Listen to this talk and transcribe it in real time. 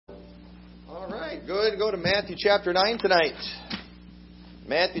right, go ahead and go to Matthew chapter 9 tonight.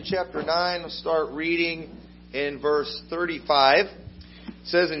 Matthew chapter 9, we'll start reading in verse 35. It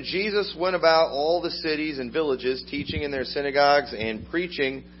says, And Jesus went about all the cities and villages, teaching in their synagogues and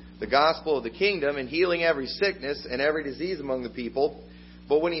preaching the gospel of the kingdom, and healing every sickness and every disease among the people.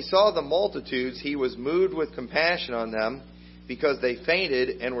 But when he saw the multitudes, he was moved with compassion on them, because they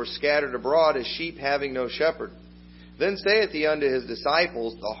fainted and were scattered abroad as sheep having no shepherd. Then saith he unto his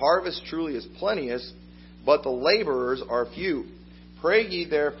disciples, The harvest truly is plenteous, but the laborers are few. Pray ye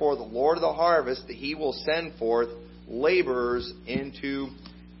therefore the Lord of the harvest, that he will send forth laborers into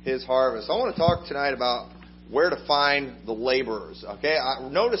his harvest. I want to talk tonight about where to find the laborers. Okay,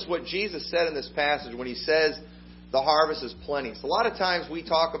 notice what Jesus said in this passage when he says the harvest is plenty. So a lot of times we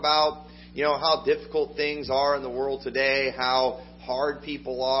talk about, how difficult things are in the world today, how hard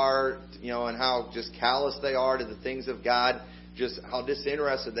people are, and how just callous they are to the things of God, just how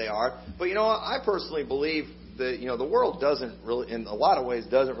disinterested they are. But I personally believe that, the world doesn't really, in a lot of ways,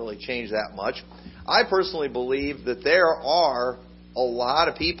 doesn't really change that much. I personally believe that there are a lot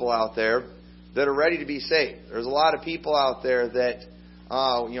of people out there that are ready to be saved. There's a lot of people out there that,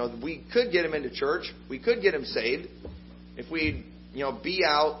 we could get them into church. We could get them saved if we'd, be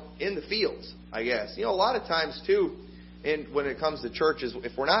out in the fields, I guess. A lot of times, too, when it comes to churches,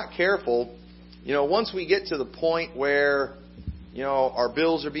 if we're not careful, once we get to the point where, our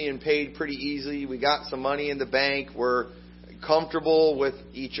bills are being paid pretty easily, we got some money in the bank, we're comfortable with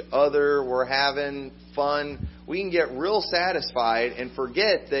each other, we're having fun, we can get real satisfied and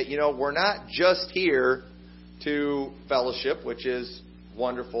forget that, we're not just here to fellowship, which is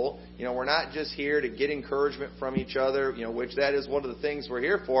wonderful. We're not just here to get encouragement from each other, which that is one of the things we're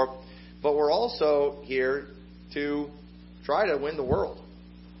here for, but we're also here to try to win the world.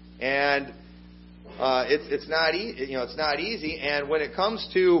 And it's not easy. It's not easy. And when it comes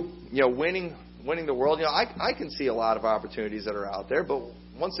to winning the world, I can see a lot of opportunities that are out there. But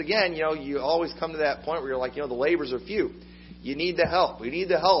once again, you always come to that point where you're like, the laborers are few. You need the help. We need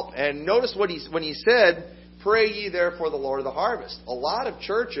the help. And notice when he said, "Pray ye therefore the Lord of the harvest." A lot of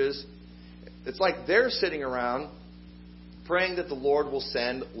churches, it's like they're sitting around praying that the Lord will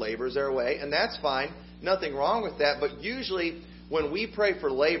send laborers their way, and that's fine. Nothing wrong with that. But usually, when we pray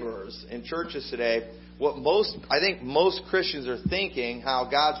for laborers in churches today, I think most Christians are thinking how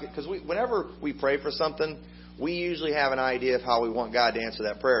because whenever we pray for something, we usually have an idea of how we want God to answer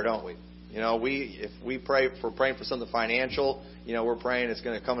that prayer, don't we? If we're praying for something financial, we're praying it's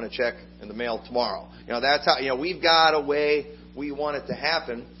going to come in a check in the mail tomorrow. That's how, we've got a way we want it to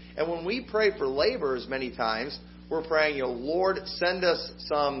happen. And when we pray for laborers many times, we're praying, Lord, send us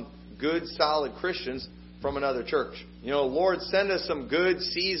some good, solid Christians from another church. Lord, send us some good,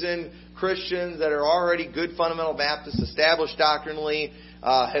 seasoned Christians that are already good fundamental Baptists, established doctrinally,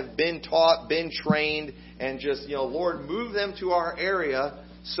 have been taught, been trained, and just, Lord, move them to our area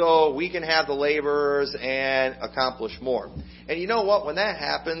so we can have the laborers and accomplish more. And you know what? When that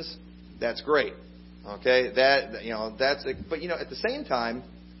happens, that's great. Okay? That's it. But, at the same time,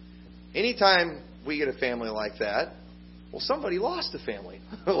 anytime we get a family like that, well, somebody lost a family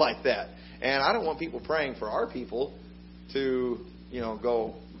like that. And I don't want people praying for our people to,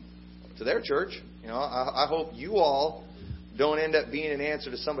 go to their church. I hope you all don't end up being an answer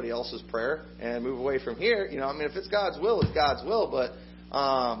to somebody else's prayer and move away from here. If it's God's will, it's God's will. But,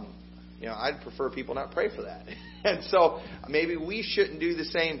 I'd prefer people not pray for that. And so maybe we shouldn't do the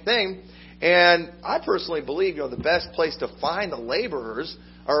same thing. And I personally believe, the best place to find the laborers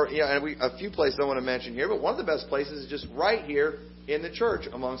are, and a few places I want to mention here, but one of the best places is just right here in the church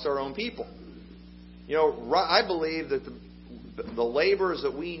amongst our own people. I believe that the laborers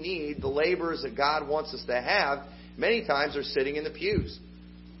that we need, the laborers that God wants us to have, many times are sitting in the pews.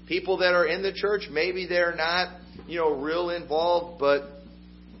 People that are in the church, maybe they're not, real involved, but,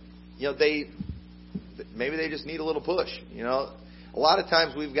 maybe they just need a little push. A lot of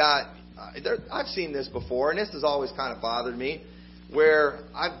times I've seen this before, and this has always kind of bothered me, where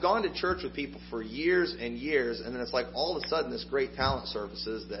I've gone to church with people for years and years, and then it's like all of a sudden this great talent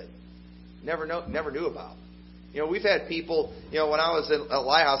services that never knew about. We've had people, when I was at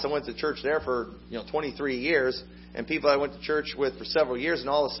Lighthouse, I went to church there for, 23 years, and people I went to church with for several years, and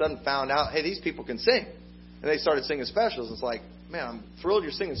all of a sudden found out, hey, these people can sing. And they started singing specials. It's like, man, I'm thrilled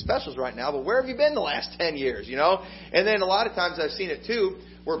you're singing specials right now, but where have you been the last 10 years, And then a lot of times I've seen it, too,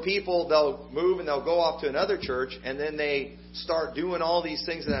 where people, they'll move and they'll go off to another church, and then they start doing all these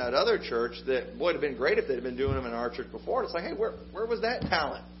things in that other church that would have been great if they'd have been doing them in our church before. It's like, hey, where was that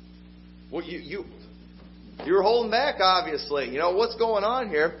talent? Well, you were holding back, obviously. What's going on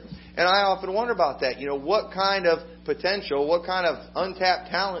here? And I often wonder about that. What kind of potential, what kind of untapped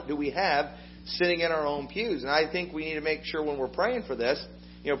talent do we have sitting in our own pews. And I think we need to make sure when we're praying for this,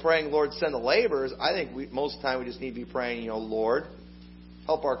 praying, Lord, send the laborers, I think most of the time we just need to be praying, Lord,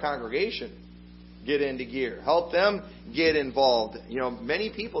 help our congregation get into gear. Help them get involved.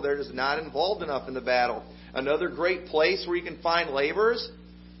 Many people, they're just not involved enough in the battle. Another great place where you can find laborers,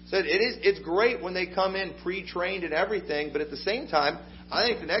 said it's great when they come in pre-trained and everything, but at the same time, I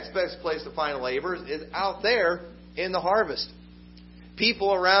think the next best place to find laborers is out there in the harvest.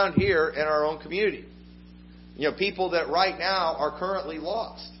 People around here in our own community. People that right now are currently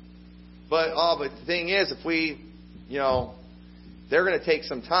lost. But the thing is, if we, they're going to take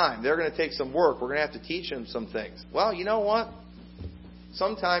some time. They're going to take some work. We're going to have to teach them some things. Well, you know what?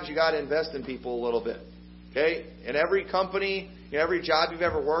 Sometimes you got to invest in people a little bit. Okay? In every company, every job you've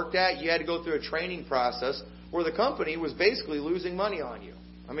ever worked at, you had to go through a training process where the company was basically losing money on you.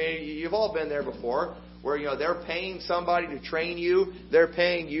 I mean, you've all been there before, where they're paying somebody to train you, they're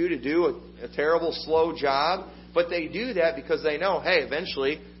paying you to do a terrible, slow job, but they do that because they know, hey,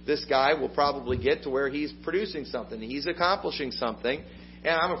 eventually this guy will probably get to where he's producing something, he's accomplishing something.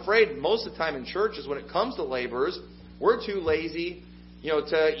 And I'm afraid most of the time in churches, when it comes to laborers, we're too lazy,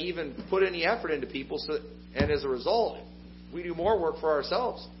 to even put any effort into people. And as a result, we do more work for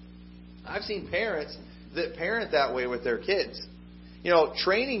ourselves. I've seen parents that parent that way with their kids.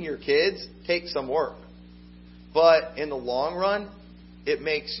 Training your kids takes some work. But in the long run, it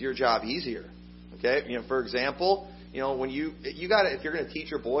makes your job easier. Okay? For example, when you got to, if you're going to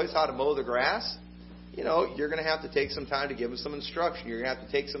teach your boys how to mow the grass, you're going to have to take some time to give them some instruction. You're going to have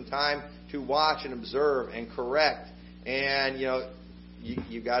to take some time to watch and observe and correct. And,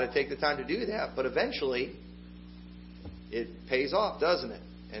 you got to take the time to do that. But eventually, it pays off, doesn't it?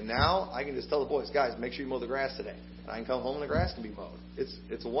 And now I can just tell the boys, guys, make sure you mow the grass today. And I can come home and the grass can be mowed.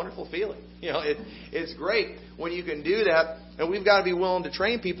 It's a wonderful feeling. It's great when you can do that. And we've got to be willing to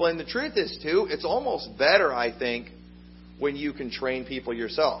train people. And the truth is, too, it's almost better, I think, when you can train people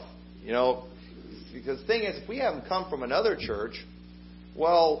yourself. Because the thing is, if we have them come from another church,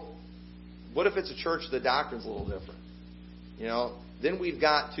 well, what if it's a church the doctrine's a little different? Then we've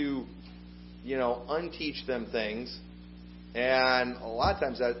got to, unteach them things. And a lot of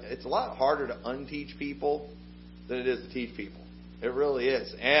times it's a lot harder to unteach people than it is to teach people. It really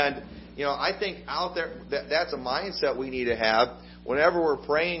is. And, I think out there, that's a mindset we need to have. Whenever we're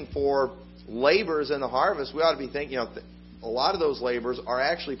praying for laborers in the harvest, we ought to be thinking, a lot of those laborers are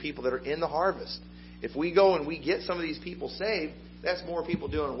actually people that are in the harvest. If we go and we get some of these people saved, that's more people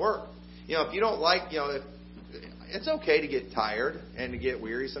doing work. If you don't like, it's okay to get tired and to get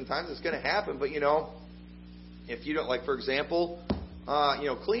weary sometimes. It's going to happen. But, if you don't, like, for example,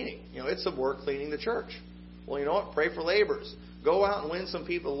 cleaning. It's some work cleaning the church. Well, you know what? Pray for laborers. Go out and win some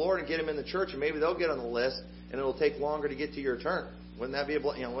people to the Lord and get them in the church, and maybe they'll get on the list, and it'll take longer to get to your turn. Wouldn't that be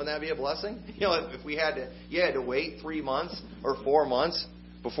a blessing? If we had to wait 3 months or 4 months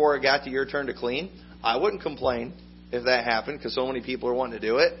before it got to your turn to clean, I wouldn't complain if that happened because so many people are wanting to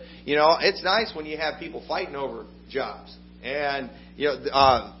do it. It's nice when you have people fighting over jobs, and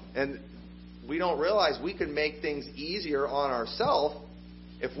and we don't realize we can make things easier on ourselves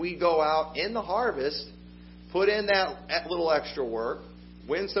if we go out in the harvest, put in that little extra work,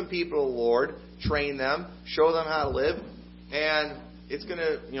 win some people to the Lord, train them, show them how to live, and it's going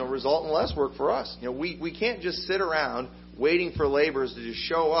to result in less work for us. We can't just sit around waiting for laborers to just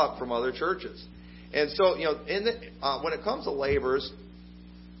show up from other churches. And so, when it comes to laborers,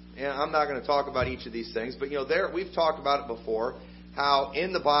 and I'm not going to talk about each of these things, but we've talked about it before, how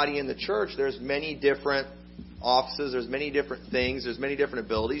in the body, in the church, there's many different offices, there's many different things, there's many different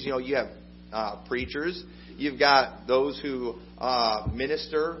abilities. You have preachers, you've got those who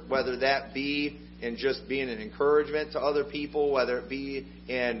minister, whether that be in just being an encouragement to other people, whether it be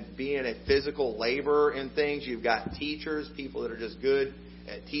in being a physical laborer in things. You've got teachers, people that are just good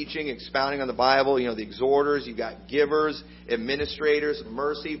at teaching, expounding on the Bible. The exhorters, you've got givers, administrators,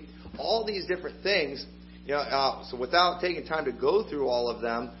 mercy, all these different things. So without taking time to go through all of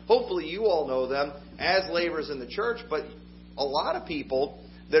them, hopefully you all know them as laborers in the church, but a lot of people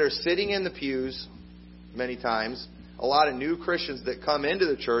that are sitting in the pews many times, a lot of new Christians that come into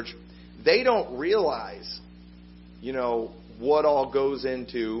the church, they don't realize, what all goes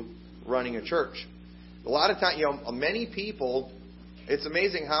into running a church. A lot of times, many people, it's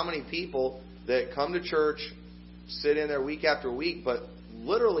amazing how many people that come to church, sit in there week after week, but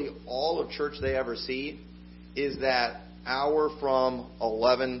literally all of church they ever see is that hour from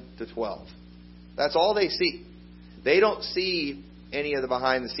 11 to 12. That's all they see. They don't see any of the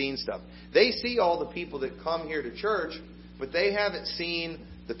behind-the-scenes stuff. They see all the people that come here to church, but they haven't seen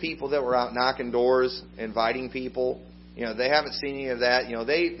the people that were out knocking doors, inviting people. They haven't seen any of that.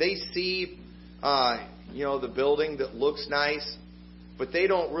 They see the building that looks nice, but they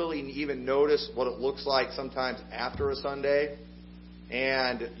don't really even notice what it looks like sometimes after a Sunday,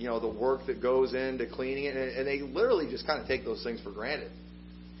 and the work that goes into cleaning it, and they literally just kind of take those things for granted,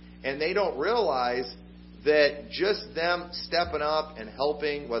 and they don't realize that just them stepping up and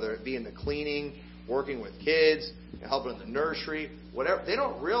helping, whether it be in the cleaning, working with kids, helping in the nursery, whatever, they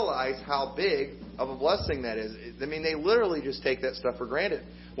don't realize how big of a blessing that is. I mean, they literally just take that stuff for granted.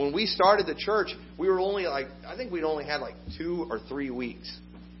 When we started the church, we were only I think we'd only had 2 or 3 weeks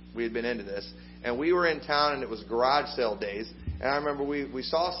we had been into this. And we were in town, and it was garage sale days. And I remember we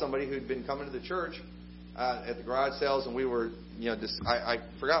saw somebody who'd been coming to the church at the garage sales, and we were, I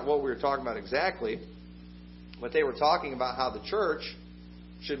forgot what we were talking about exactly, but they were talking about how the church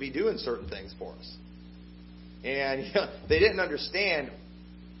should be doing certain things for us. And they didn't understand,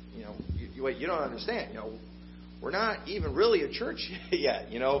 you don't understand, we're not even really a church yet.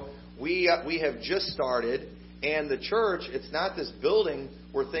 We have just started, and the church, it's not this building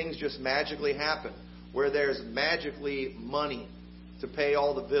where things just magically happen, where there's magically money to pay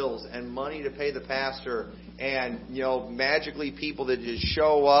all the bills and money to pay the pastor, and magically people that just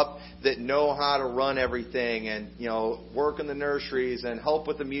show up that know how to run everything, and work in the nurseries and help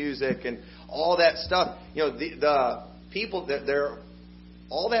with the music and all that stuff. The people that they're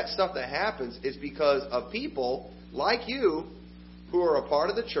all that stuff that happens is because of people like you who are a part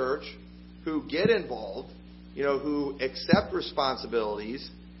of the church, who get involved, who accept responsibilities,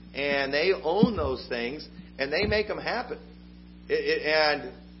 and they own those things, and they make them happen.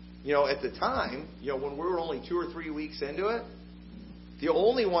 At the time, when we were only 2 or 3 weeks into it, the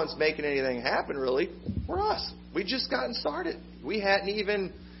only ones making anything happen really were us. We just gotten started. We hadn't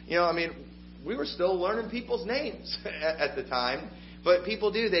even, we were still learning people's names at the time. But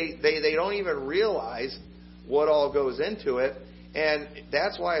people do. They don't even realize what all goes into it. And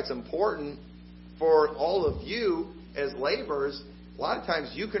that's why it's important for all of you as laborers. A lot of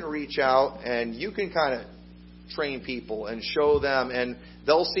times you can reach out and you can kind of train people and show them. And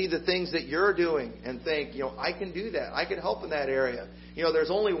they'll see the things that you're doing and think, I can do that. I can help in that area. There's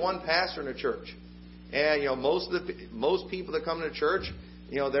only one pastor in a church. And, most people that come to church,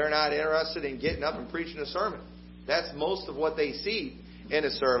 they're not interested in getting up and preaching a sermon. That's most of what they see in a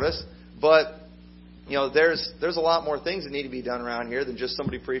service. But, there's a lot more things that need to be done around here than just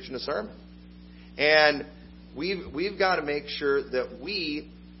somebody preaching a sermon. And we've got to make sure that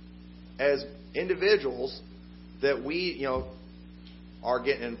we, as individuals, that we, are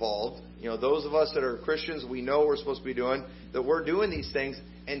getting involved. Those of us that are Christians, we know what we're supposed to be doing, that we're doing these things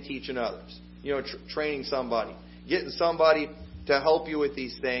and teaching others. Training somebody, getting somebody to help you with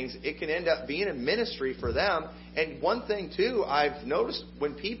these things. It can end up being a ministry for them. And one thing, too, I've noticed,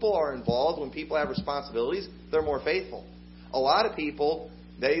 when people are involved, when people have responsibilities, they're more faithful. A lot of people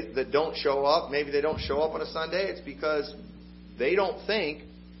that don't show up, maybe they don't show up on a Sunday, it's because they don't think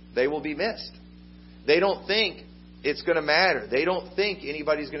they will be missed. They don't think it's going to matter. They don't think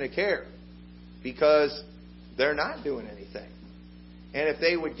anybody's going to care because they're not doing anything. And if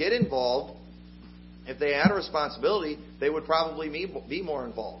they would get involved, if they had a responsibility, they would probably be more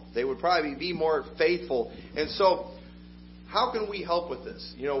involved. They would probably be more faithful. And so, how can we help with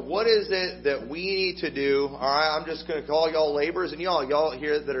this? What is it that we need to do? All right, I'm just going to call y'all laborers, and y'all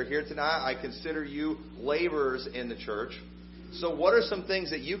here that are here tonight, I consider you laborers in the church. So what are some things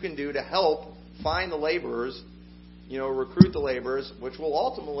that you can do to help find the laborers, recruit the laborers, which will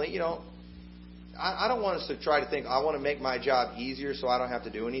ultimately, I don't want us to try to think, I want to make my job easier so I don't have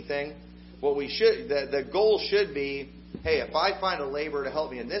to do anything. What we should, the goal should be, hey, if I find a laborer to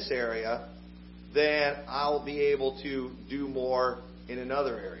help me in this area, then I'll be able to do more in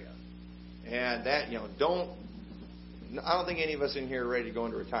another area. And that, I don't think any of us in here are ready to go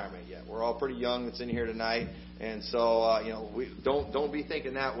into retirement yet. We're all pretty young that's in here tonight. And so, we don't be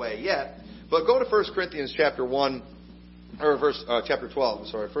thinking that way yet. But go to 1 Corinthians chapter 1, or chapter 12. I'm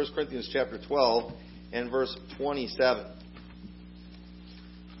sorry, 1 Corinthians chapter 12 and verse 27.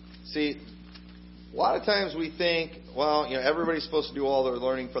 See, a lot of times we think, well, everybody's supposed to do all their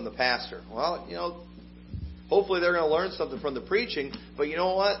learning from the pastor. Well, hopefully they're going to learn something from the preaching. But you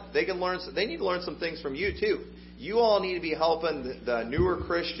know what? They need to learn some things from you too. You all need to be helping the newer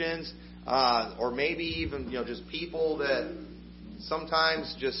Christians, or maybe even just people that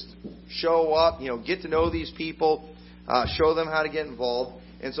sometimes just show up. Get to know these people, show them how to get involved.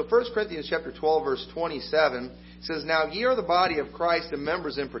 And so 1 Corinthians chapter 12, verse 27 says, "Now ye are the body of Christ and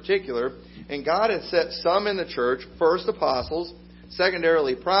members in particular, and God hath set some in the church, first apostles,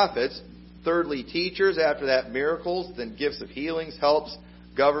 secondarily prophets, thirdly teachers, after that miracles, then gifts of healings, helps,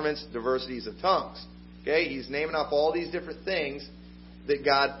 governments, diversities of tongues." Okay, he's naming off all these different things. that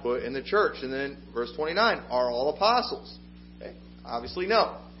God put in the church. And then verse 29, are all apostles? Okay. Obviously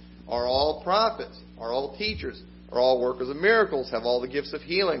no. Are all prophets? Are all teachers? Are all workers of miracles? Have all the gifts of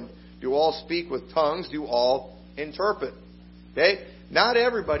healing? Do all speak with tongues? Do all interpret? Okay? Not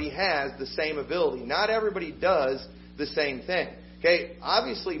everybody has the same ability. Not everybody does the same thing. Okay?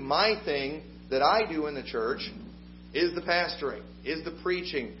 Obviously my thing that I do in the church is the pastoring, is the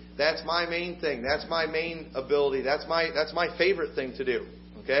preaching. That's my main thing. That's my main ability. That's my favorite thing to do.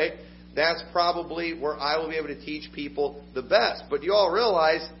 Okay? That's probably where I will be able to teach people the best. But you all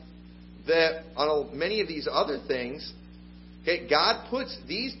realize that on many of these other things, okay, God puts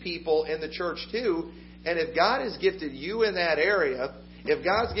these people in the church too. And if God has gifted you in that area, if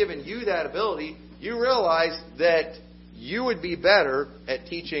God's given you that ability, you realize that you would be better at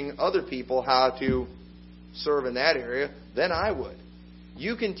teaching other people how to serve in that area than I would.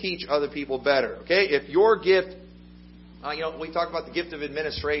 You can teach other people better. Okay? If your gift, we talk about the gift of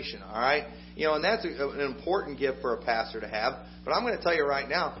administration, all right? And that's an important gift for a pastor to have. But I'm going to tell you right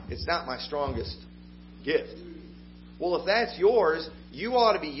now, it's not my strongest gift. Well, if that's yours, you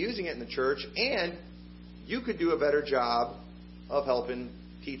ought to be using it in the church, and you could do a better job of helping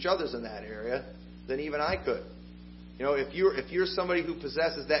teach others in that area than even I could. If you're somebody who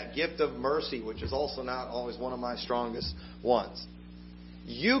possesses that gift of mercy, which is also not always one of my strongest ones,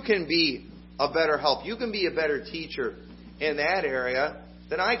 you can be a better help. You can be a better teacher in that area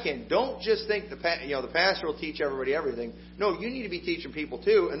than I can. Don't just think the pastor will teach everybody everything. No, you need to be teaching people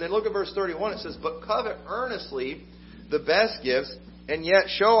too. And then look at verse 31. It says, "But covet earnestly the best gifts, and yet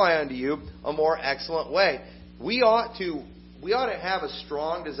show I unto you a more excellent way." We ought to have a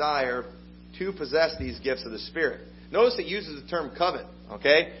strong desire to possess these gifts of the Spirit. Notice it uses the term covet.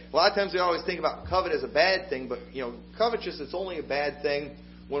 Okay, a lot of times we always think about covet as a bad thing, but covetousness, it's only a bad thing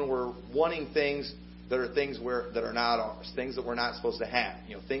when we're wanting things that are things that are not ours, things that we're not supposed to have.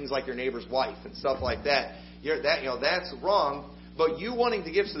 Things like your neighbor's wife and stuff like that. That's wrong. But you wanting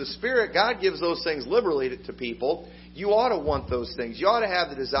the gifts of the Spirit, God gives those things liberally to people. You ought to want those things. You ought to have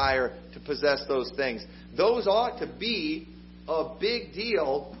the desire to possess those things. Those ought to be a big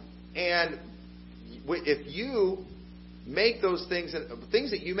deal. And if you make those things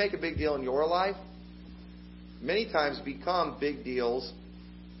that you make a big deal in your life, many times become big deals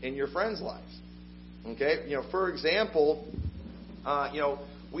in your friends' lives. Okay? For example,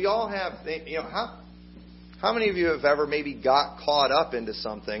 we all have, how many of you have ever maybe got caught up into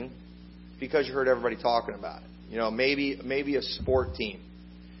something because you heard everybody talking about it? Maybe a sport team.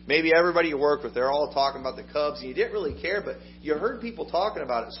 Maybe everybody you work with, they're all talking about the Cubs, and you didn't really care, but you heard people talking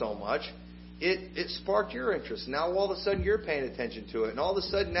about it so much, it sparked your interest. Now all of a sudden you're paying attention to it, and all of a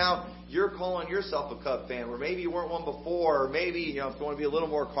sudden now you're calling yourself a Cub fan, where maybe you weren't one before, or maybe, if you want to be a little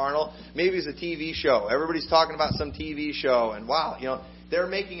more carnal, maybe it's a TV show. Everybody's talking about some TV show, and wow, they're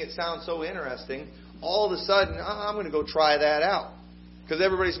making it sound so interesting. All of a sudden, I'm going to go try that out. Because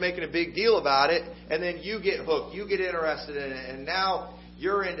everybody's making a big deal about it, and then you get hooked, you get interested in it, and now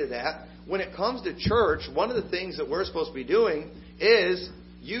you're into that. When it comes to church, one of the things that we're supposed to be doing is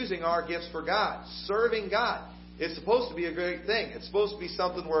using our gifts for God, serving God. It's supposed to be a great thing. It's supposed to be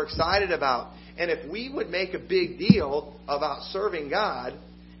something we're excited about. And if we would make a big deal about serving God,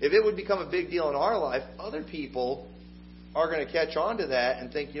 if it would become a big deal in our life, other people are going to catch on to that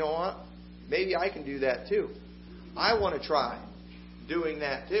and think, you know what? Maybe I can do that too. I want to try doing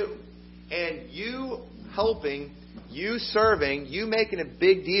that too. And you helping, you serving, you making a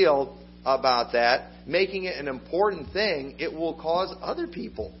big deal about that, making it an important thing, it will cause other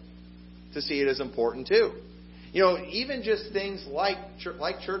people to see it as important too. Even just things like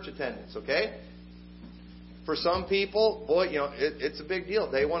church attendance, okay? For some people, boy, it's a big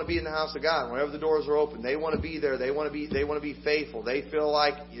deal. They want to be in the house of God. Whenever the doors are open, they want to be there. They want to be faithful. They feel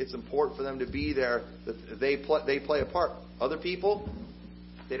like it's important for them to be there. That they play a part. Other people,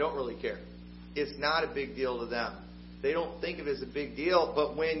 they don't really care. It's not a big deal to them. They don't think of it as a big deal.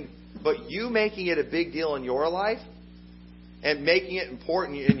 But you making it a big deal in your life and making it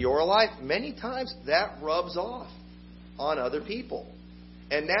important in your life, many times that rubs off on other people.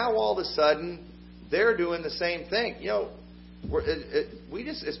 And now all of a sudden, they're doing the same thing. We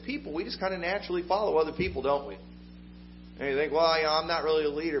just, as people, we just kind of naturally follow other people, don't we? And you think, well, I'm not really a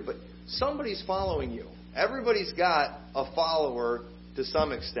leader, but somebody's following you. Everybody's got a follower to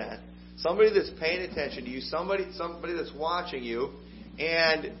some extent. Somebody that's paying attention to you, somebody that's watching you,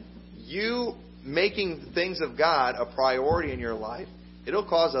 and you making the things of God a priority in your life, it'll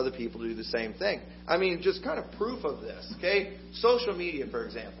cause other people to do the same thing. I mean, just kind of proof of this, okay? Social media, for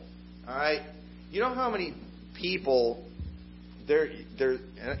example. All right? You know how many people, they're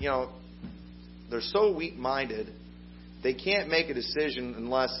so weak-minded they can't make a decision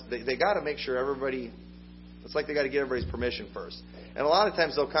unless they got to make sure everybody. It's like they got to get everybody's permission first. And a lot of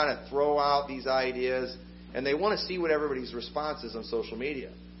times they'll kind of throw out these ideas, and they want to see what everybody's response is on social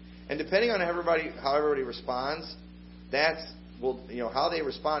media. And depending on how everybody responds, how they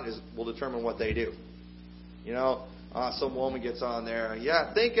respond will determine what they do. Some woman gets on there,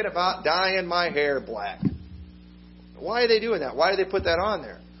 thinking about dyeing my hair black. Why are they doing that? Why do they put that on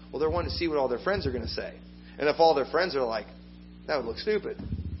there? Well, they're wanting to see what all their friends are going to say. And if all their friends are like, that would look stupid.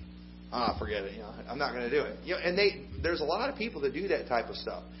 Forget it. I'm not going to do it. And there's a lot of people that do that type of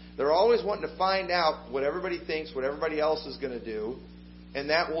stuff. They're always wanting to find out what everybody thinks, what everybody else is going to do, and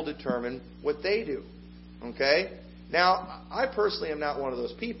that will determine what they do. Okay? Now, I personally am not one of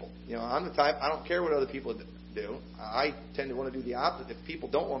those people. I'm the type, I don't care what other people do. I tend to want to do the opposite. If people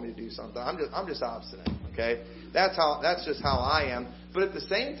don't want me to do something, I'm just obstinate. Okay? That's just how I am. But at the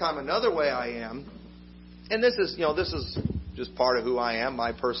same time, another way I am, and this is just part of who I am,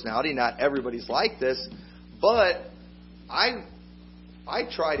 my personality. Not everybody's like this, but I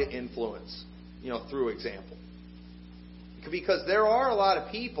try to influence, through example. Because there are a lot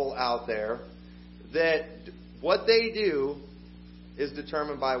of people out there that what they do is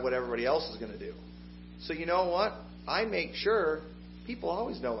determined by what everybody else is going to do. So you know what? I make sure people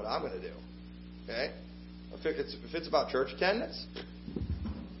always know what I'm going to do. Okay? If it's about church attendance,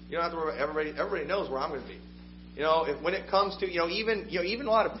 you don't have to worry about everybody knows where I'm going to be. When it comes to, even a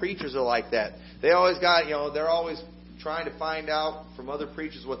lot of preachers are like that. They always they're always trying to find out from other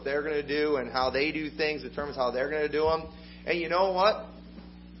preachers what they're going to do, and how they do things determines how they're going to do them. And you know what?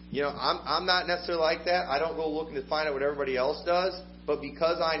 I'm not necessarily like that. I don't go looking to find out what everybody else does. But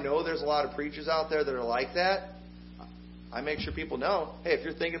because I know there's a lot of preachers out there that are like that, I make sure people know, hey, if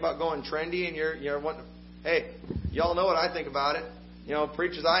you're thinking about going trendy and you're wanting, hey, y'all know what I think about it.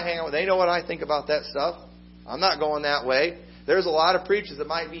 Preachers I hang out with, they know what I think about that stuff. I'm not going that way. There's a lot of preachers that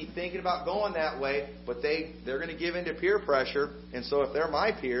might be thinking about going that way, but they're going to give in to peer pressure. And so if they're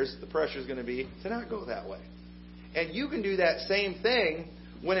my peers, the pressure is going to be to not go that way. And you can do that same thing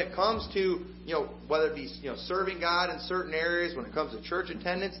when it comes to, whether it be, serving God in certain areas, when it comes to church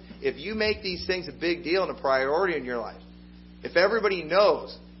attendance. If you make these things a big deal and a priority in your life, if everybody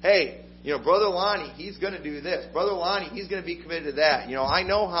knows, hey, Brother Lonnie, he's going to do this. Brother Lonnie, he's going to be committed to that. I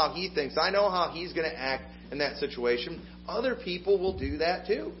know how he thinks. I know how he's going to act in that situation. Other people will do that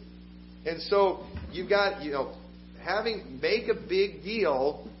too. And so you've got, make a big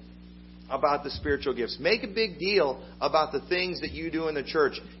deal about the spiritual gifts. Make a big deal about the things that you do in the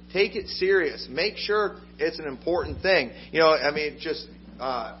church. Take it serious. Make sure it's an important thing.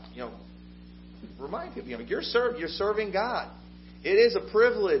 Remind people, you're serving God. It is a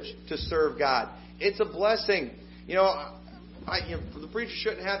privilege to serve God. It's a blessing. The preacher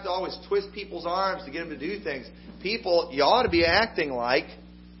shouldn't have to always twist people's arms to get them to do things. People, you ought to be acting like,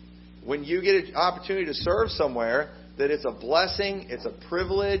 when you get an opportunity to serve somewhere, that it's a blessing, it's a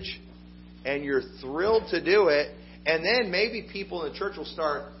privilege, and you're thrilled to do it. And then maybe people in the church will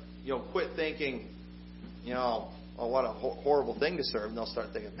start, quit thinking, what a horrible thing to serve. And they'll start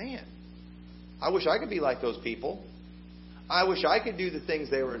thinking, man, I wish I could be like those people. I wish I could do the things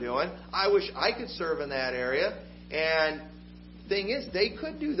they were doing. I wish I could serve in that area. And the thing is, they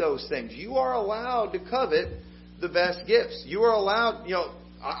could do those things. You are allowed to covet the best gifts. You are allowed,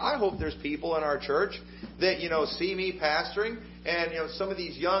 I hope there's people in our church that, see me pastoring and, some of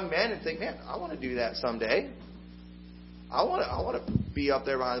these young men and think, man, I want to do that someday. I want to be up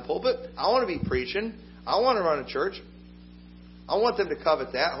there behind the pulpit. I want to be preaching. I want to run a church. I want them to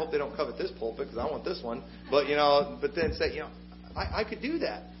covet that. I hope they don't covet this pulpit because I want this one. But, but then say, I could do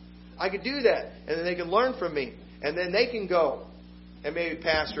that. I could do that. And then they can learn from me. And then they can go and maybe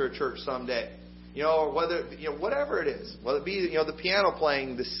pastor a church someday. Or whether, whatever it is. Whether it be, the piano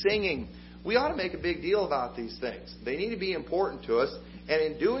playing, the singing. We ought to make a big deal about these things. They need to be important to us. And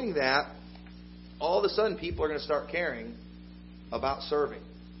in doing that, all of a sudden people are going to start caring about serving,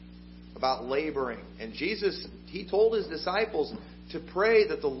 about laboring. And Jesus, He told His disciples to pray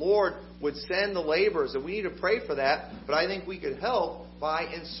that the Lord would send the laborers. And we need to pray for that. But I think we could help by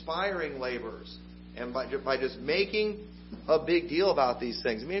inspiring laborers. And by just making a big deal about these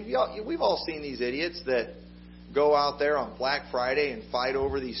things. I mean, we've all seen these idiots that go out there on Black Friday and fight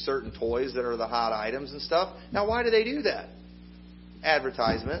over these certain toys that are the hot items and stuff. Now, why do they do that?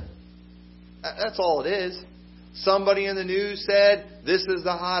 Advertisement. That's all it is. Somebody in the news said, this is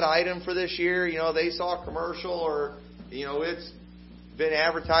the hot item for this year. They saw a commercial or, it's been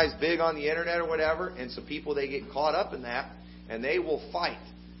advertised big on the internet or whatever. And so people, they get caught up in that and they will fight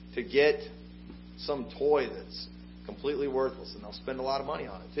to get some toy that's completely worthless. And they'll spend a lot of money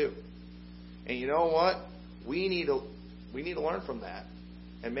on it too. And you know what? We need to we need to learn from that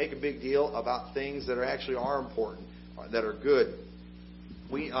and make a big deal about things that are important, that are good.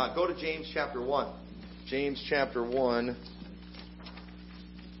 We go to James chapter 1. James chapter 1,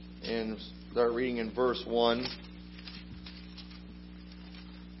 and start reading in verse 1.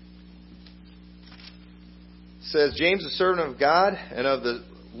 Says, James, a servant of God and of the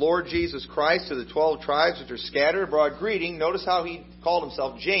Lord Jesus Christ, to the 12 tribes which are scattered abroad, greeting. Notice how he called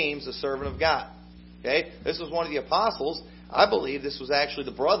himself James, a servant of God. Okay, this was one of the apostles. I believe this was actually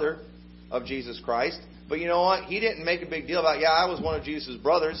the brother of Jesus Christ. But you know what? He didn't make a big deal about, I was one of Jesus'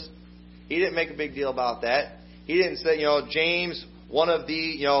 brothers. He didn't make a big deal about that. He didn't say, James, one of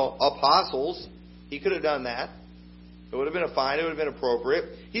the, apostles. He could have done that. It would have been fine. It would have been appropriate.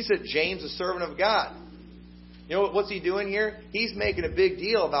 He said, James, a servant of God. You know what's he doing here? He's making a big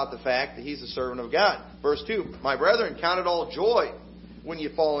deal about the fact that he's a servant of God. Verse 2, my brethren, count it all joy when you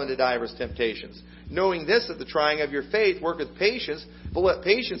fall into divers temptations, knowing this, that the trying of your faith worketh patience, but let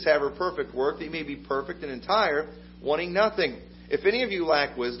patience have her perfect work, that you may be perfect and entire, wanting nothing. If any of you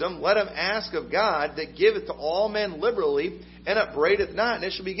lack wisdom, let him ask of God, that giveth to all men liberally, and upbraideth not, and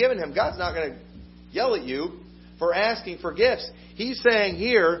it shall be given him. God's not going to yell at you for asking for gifts. He's saying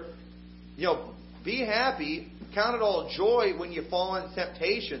here, be happy, count it all joy when you fall into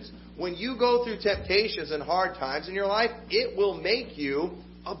temptations. When you go through temptations and hard times in your life, it will make you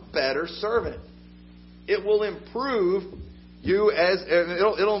a better servant. It will improve you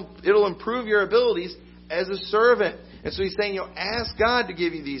it'll improve your abilities as a servant. And so he's saying, ask God to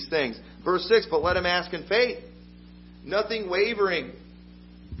give you these things. Verse 6, but let him ask in faith, nothing wavering.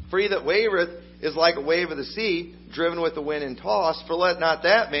 For he that wavereth is like a wave of the sea, driven with the wind and tossed. For let not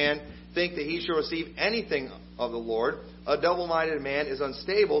that man think that he shall receive anything of the Lord. A double-minded man is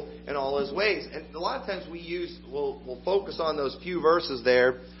unstable in all his ways. And a lot of times we'll focus on those few verses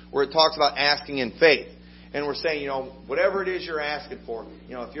there where it talks about asking in faith. And we're saying, whatever it is you're asking for,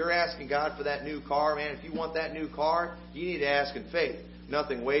 if you're asking God for that new car, man, if you want that new car, you need to ask in faith.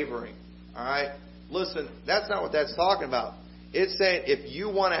 Nothing wavering. All right? Listen, that's not what that's talking about. It's saying if you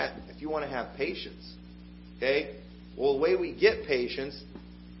want to have patience, okay? Well, the way we get patience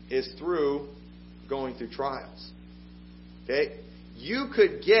is through going through trials. Okay? You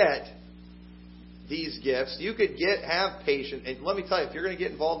could get these gifts. You could have patience. And let me tell you, if you're going to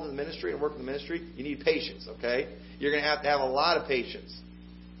get involved in the ministry and work in the ministry, you need patience, okay? You're going to have a lot of patience.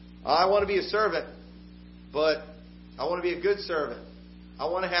 I want to be a servant, but I want to be a good servant. I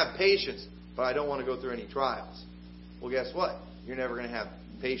want to have patience, but I don't want to go through any trials. Well, guess what? You're never going to have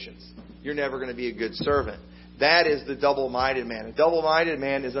patience. You're never going to be a good servant. That is the double-minded man. A double-minded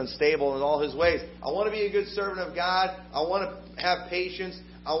man is unstable in all his ways. I want to be a good servant of God. I want to have patience.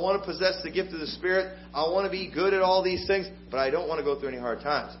 I want to possess the gift of the Spirit. I want to be good at all these things, but I don't want to go through any hard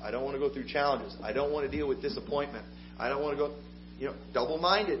times. I don't want to go through challenges. I don't want to deal with disappointment. I don't want to go,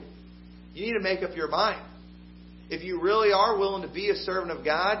 double-minded. You need to make up your mind. If you really are willing to be a servant of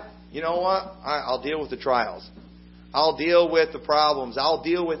God, you know what? I'll deal with the trials. I'll deal with the problems. I'll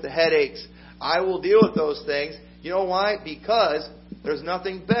deal with the headaches. I will deal with those things. You know why? Because there's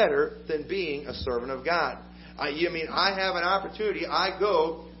nothing better than being a servant of God. I have an opportunity. I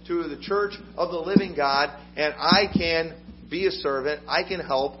go to the church of the living God, and I can be a servant. I can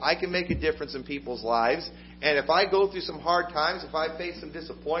help. I can make a difference in people's lives. And if I go through some hard times, if I face some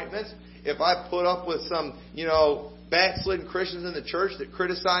disappointments, if I put up with some, backslidden Christians in the church that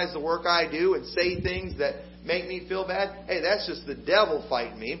criticize the work I do and say things that make me feel bad, hey, that's just the devil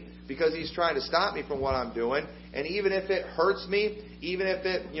fighting me, because he's trying to stop me from what I'm doing. And even if it hurts me, even if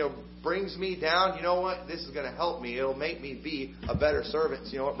it, brings me down, you know what? This is going to help me. It'll make me be a better servant.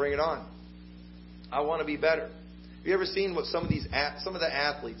 So you know what? Bring it on. I want to be better. Have you ever seen what some of the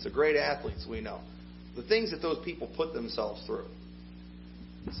athletes, the great athletes we know, the things that those people put themselves through?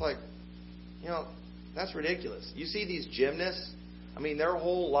 It's like, that's ridiculous. You see these gymnasts, their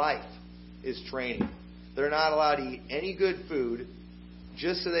whole life is training. They're not allowed to eat any good food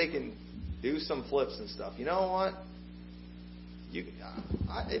just so they can do some flips and stuff. You know what?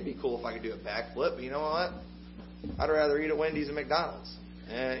 It'd be cool if I could do a backflip, but you know what? I'd rather eat at Wendy's and McDonald's.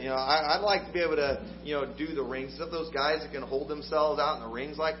 And, I'd like to be able to, do the rings. Those guys that can hold themselves out in the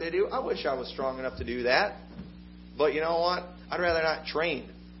rings like they do, I wish I was strong enough to do that. But you know what? I'd rather not train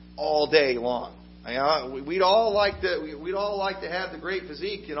all day long. We'd all like to have the great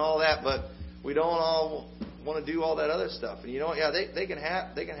physique and all that, but we don't all want to do all that other stuff. And they can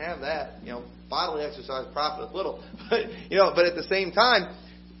have that. Bodily exercise profiteth little. But at the same time,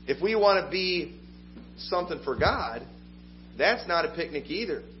 if we want to be something for God, that's not a picnic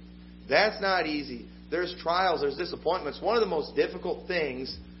either. That's not easy. There's trials, there's disappointments. One of the most difficult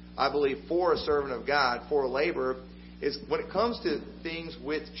things, I believe, for a servant of God, for a laborer, is when it comes to things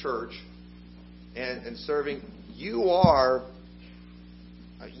with church and serving, you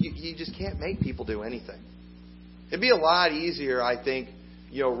just can't make people do anything. It'd be a lot easier, I think,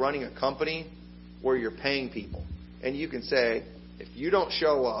 running a company where you're paying people. And you can say, if you don't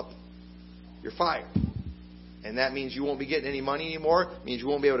show up, you're fired. And that means you won't be getting any money anymore. It means you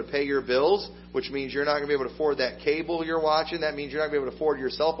won't be able to pay your bills, which means you're not going to be able to afford that cable you're watching. That means you're not going to be able to afford your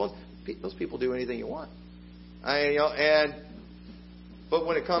cell phones. Those people do anything you want. But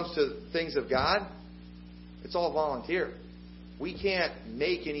when it comes to things of God, it's all volunteer. We can't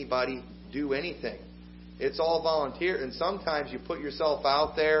make anybody do anything. It's all volunteer. And sometimes you put yourself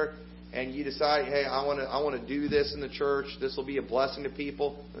out there and you decide, hey, I want to do this in the church. This will be a blessing to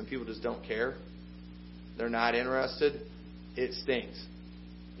people. And people just don't care. They're not interested. It stings.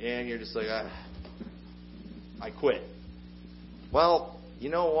 And you're just like, I quit. Well, you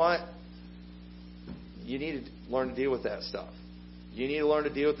know what? You need to learn to deal with that stuff. You need to learn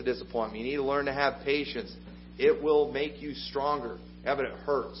to deal with the disappointment. You need to learn to have patience. It will make you stronger. Yeah, but it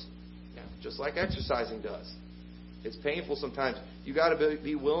hurts. Yeah, just like exercising does. It's painful sometimes. You got to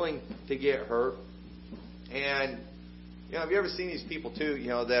be willing to get hurt. And have you ever seen these people too?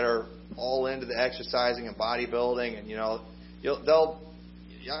 That are all into the exercising and bodybuilding, and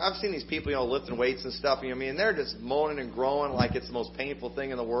I've seen these people, lifting weights and stuff. And they're just moaning and groaning like it's the most painful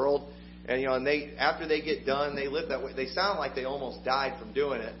thing in the world. And and they, after they get done, they lift that weight. They sound like they almost died from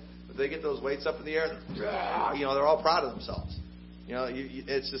doing it. But they get those weights up in the air. They're all proud of themselves.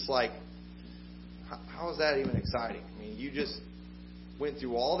 It's just like, how is that even exciting? You just went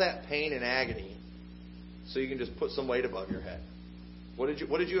through all that pain and agony, so you can just put some weight above your head. What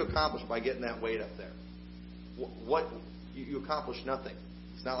did you accomplish by getting that weight up there? You accomplished nothing.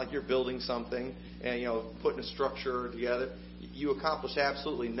 It's not like you're building something and putting a structure together. You accomplished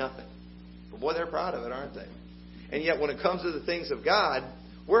absolutely nothing. But boy, they're proud of it, aren't they? And yet, when it comes to the things of God,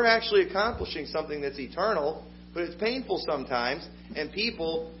 we're actually accomplishing something that's eternal, but it's painful sometimes. And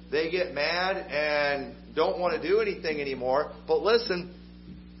people, they get mad and don't want to do anything anymore. But listen,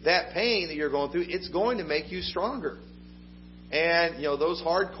 that pain that you're going through, it's going to make you stronger. And, those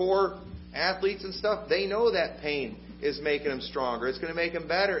hardcore athletes and stuff, they know that pain is making them stronger. It's going to make them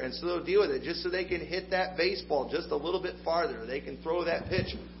better. And so they'll deal with it just so they can hit that baseball just a little bit farther. They can throw that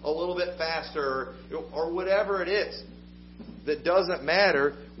pitch a little bit faster or whatever it is. That doesn't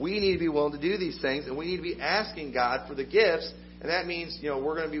matter. We need to be willing to do these things, and we need to be asking God for the gifts. And that means,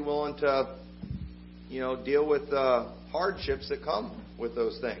 we're going to be willing to, deal with hardships that come with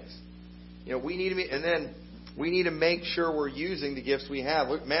those things. We need to be, and then we need to make sure we're using the gifts we have.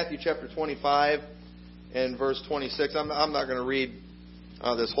 Look, Matthew chapter 25 and verse 26. I'm not going to read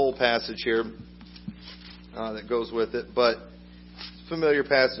this whole passage here that goes with it, but it's a familiar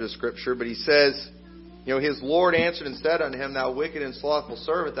passage of Scripture. But he says, his Lord answered and said unto him, Thou wicked and slothful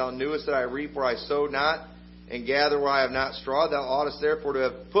servant, thou knewest that I reap where I sowed not, and gather where I have not strawed. Thou oughtest therefore to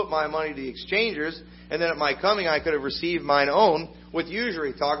have put my money to the exchangers, and then at my coming I could have received mine own with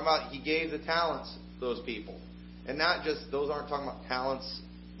usury. Talking about he gave the talents to those people. And not just, those aren't talking about talents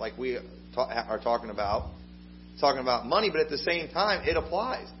like we are talking about. It's talking about money, but at the same time, it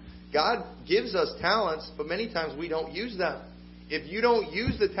applies. God gives us talents, but many times we don't use them. If you don't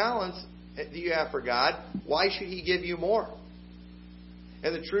use the talents that you have for God, why should He give you more?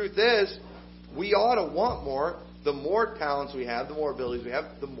 And the truth is, we ought to want more. The more talents we have, the more abilities we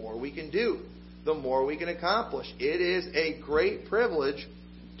have, the more we can do, the more we can accomplish. It is a great privilege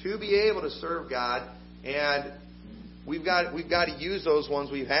to be able to serve God, and we've got to use those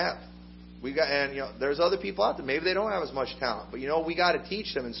ones we have. There's other people out there. Maybe they don't have as much talent, but we got to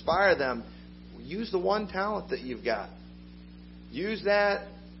teach them, inspire them. Use the one talent that you've got. Use that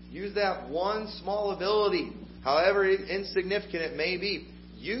one small ability, however insignificant it may be.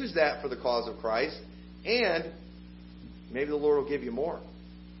 Use that for the cause of Christ, and maybe the Lord will give you more.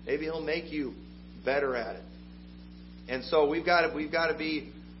 Maybe He'll make you better at it. And so we've got to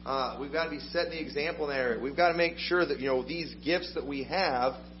be setting the example in that area. We've got to make sure that these gifts that we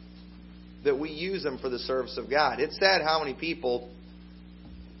have, that we use them for the service of God. It's sad how many people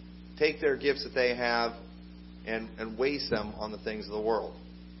take their gifts that they have and waste them on the things of the world.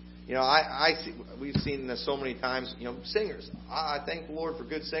 We've seen this so many times. Singers. I thank the Lord for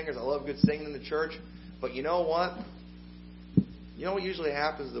good singers. I love good singing in the church. But you know what? You know what usually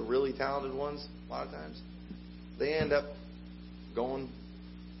happens to the really talented ones? A lot of times, they end up going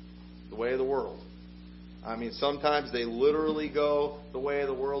the way of the world. Sometimes they literally go the way of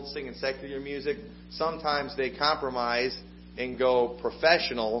the world, singing secular music. Sometimes they compromise and go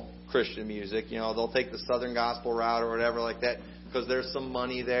professional Christian music. They'll take the Southern Gospel route or whatever like that, because there's some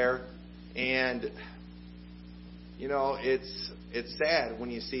money there. And, it's sad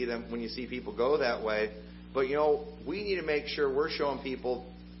when you see people go that way. But, we need to make sure we're showing people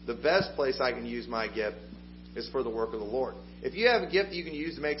the best place I can use my gift is for the work of the Lord. If you have a gift that you can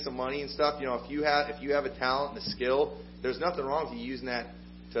use to make some money and stuff, if you have a talent and a skill, there's nothing wrong with you using that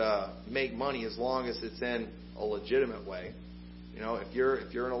to make money as long as it's in a legitimate way. If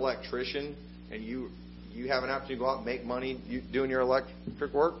you're an electrician and you have an opportunity to go out and make money doing your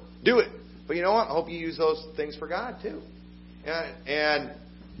electric work, do it. But you know what? I hope you use those things for God too. And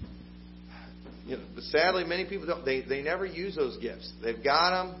but sadly, many people don't. They never use those gifts. They've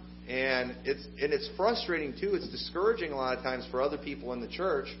got them, and it's frustrating too. It's discouraging a lot of times for other people in the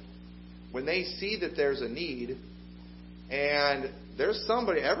church when they see that there's a need, and there's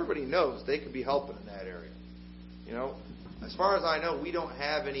somebody. Everybody knows they could be helping in that area. As far as I know, we don't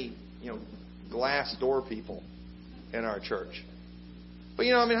have any glass door people in our church. But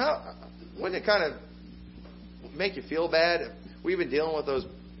wouldn't it kind of make you feel bad? We've been dealing with those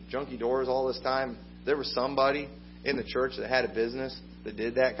junky doors all this time. There was somebody in the church that had a business that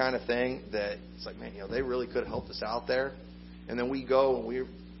did that kind of thing. That it's like, man, they really could have helped us out there. And then we go and we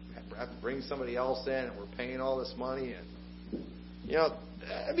have to bring somebody else in, and we're paying all this money, and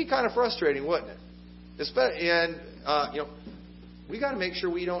that'd be kind of frustrating, wouldn't it? And we got to make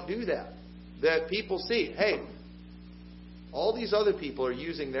sure we don't do that. That people see, hey, all these other people are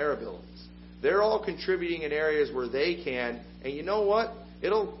using their abilities. They're all contributing in areas where they can. And you know what?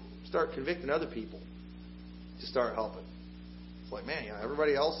 It'll start convicting other people to start helping. It's like, man,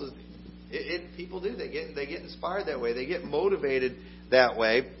 everybody else is. People do. They get inspired that way. They get motivated that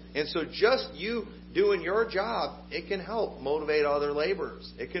way. And so just you doing your job, it can help motivate other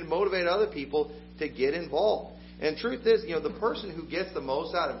laborers. It can motivate other people to get involved. And the truth is, the person who gets the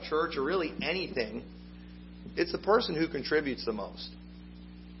most out of church or really anything, it's the person who contributes the most.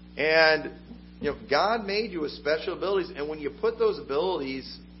 And, God made you with special abilities. And when you put those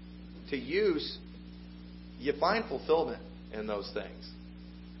abilities to use, you find fulfillment in those things.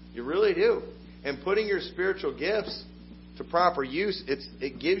 You really do. And putting your spiritual gifts to proper use,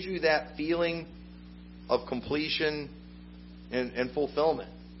 it gives you that feeling of completion and fulfillment.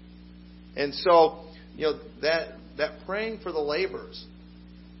 And so, that praying for the laborers,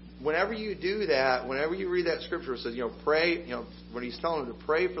 whenever you do that, whenever you read that scripture, it says, pray, when he's telling them to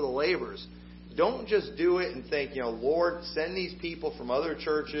pray for the laborers, don't just do it and think, Lord, send these people from other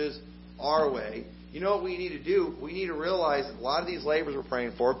churches our way. You know what we need to do? We need to realize that a lot of these laborers we're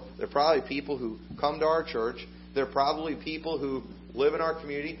praying for, they're probably people who come to our church. They're probably people who live in our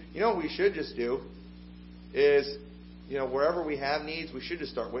community. What we should just do is, wherever we have needs, we should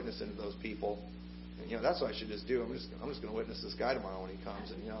just start witnessing to those people. And, that's what I should just do. I'm just going to witness this guy tomorrow when he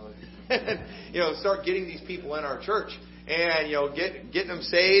comes, and start getting these people in our church, and getting them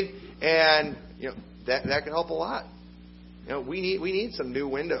saved, and that can help a lot. We need some new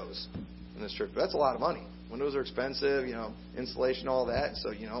windows in this church, but that's a lot of money. Windows are expensive, installation, all that.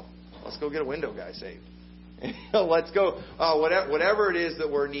 So let's go get a window guy saved. Let's go, whatever it is that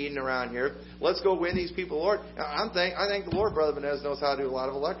we're needing around here. Let's go win these people, Lord. I think the Lord, Brother Benez, knows how to do a lot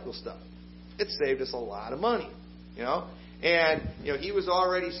of electrical stuff. It saved us a lot of money, And he was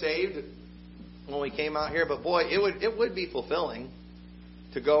already saved when we came out here, but boy, it would be fulfilling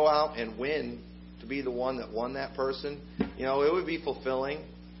to go out and win, to be the one that won that person. It would be fulfilling.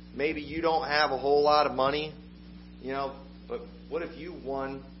 Maybe you don't have a whole lot of money, but what if you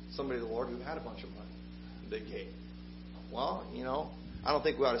won somebody to the Lord who had a bunch of money? They gave. Well, I don't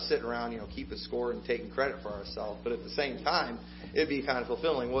think we ought to sit around, keeping score and taking credit for ourselves. But at the same time, it'd be kind of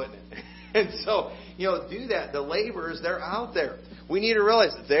fulfilling, wouldn't it? And so, do that. The laborers, they're out there. We need to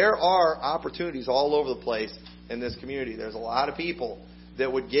realize that there are opportunities all over the place in this community. There's a lot of people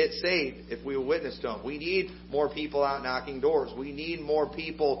that would get saved if we would witness to them. We need more people out knocking doors. We need more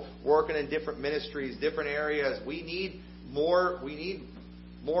people working in different ministries, different areas. We need more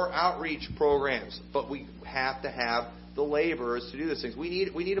outreach programs, but we have to have the laborers to do these things.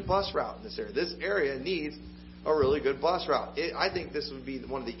 We need a bus route in this area. This area needs a really good bus route. I think this would be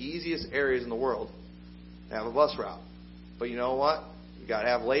one of the easiest areas in the world to have a bus route. But you know what? We've got to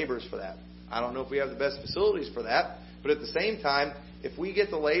have laborers for that. I don't know if we have the best facilities for that, but at the same time, if we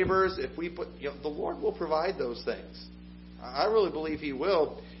get the laborers, if we put, the Lord will provide those things. I really believe He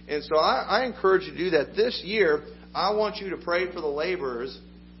will. And so I encourage you to do that. This year, I want you to pray for the laborers,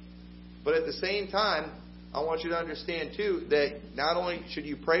 but at the same time, I want you to understand, too, that not only should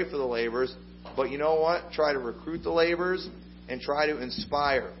you pray for the laborers, but you know what? Try to recruit the laborers and try to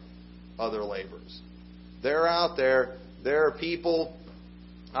inspire other laborers. They're out there. There are people,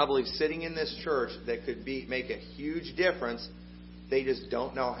 I believe, sitting in this church that could make a huge difference. They just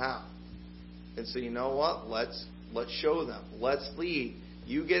don't know how. And so you know what? Let's Let's show them. Let's lead.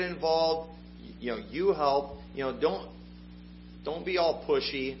 You get involved. You help. Don't be all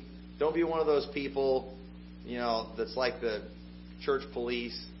pushy. Don't be one of those people, that's like the church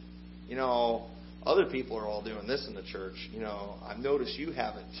police. Other people are all doing this in the church. I've noticed you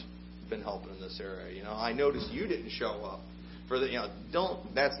haven't been helping in this area. I noticed you didn't show up for the.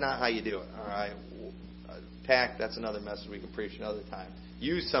 That's not how you do it. All right. Tact. That's another message we can preach another time.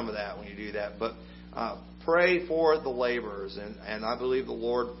 Use some of that when you do that, but pray for the laborers, and I believe the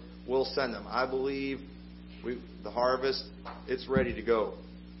Lord will send them. I believe the harvest, it's ready to go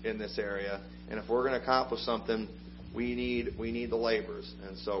in this area, and if we're going to accomplish something, we need the laborers,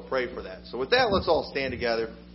 and so pray for that. So with that, let's all stand together.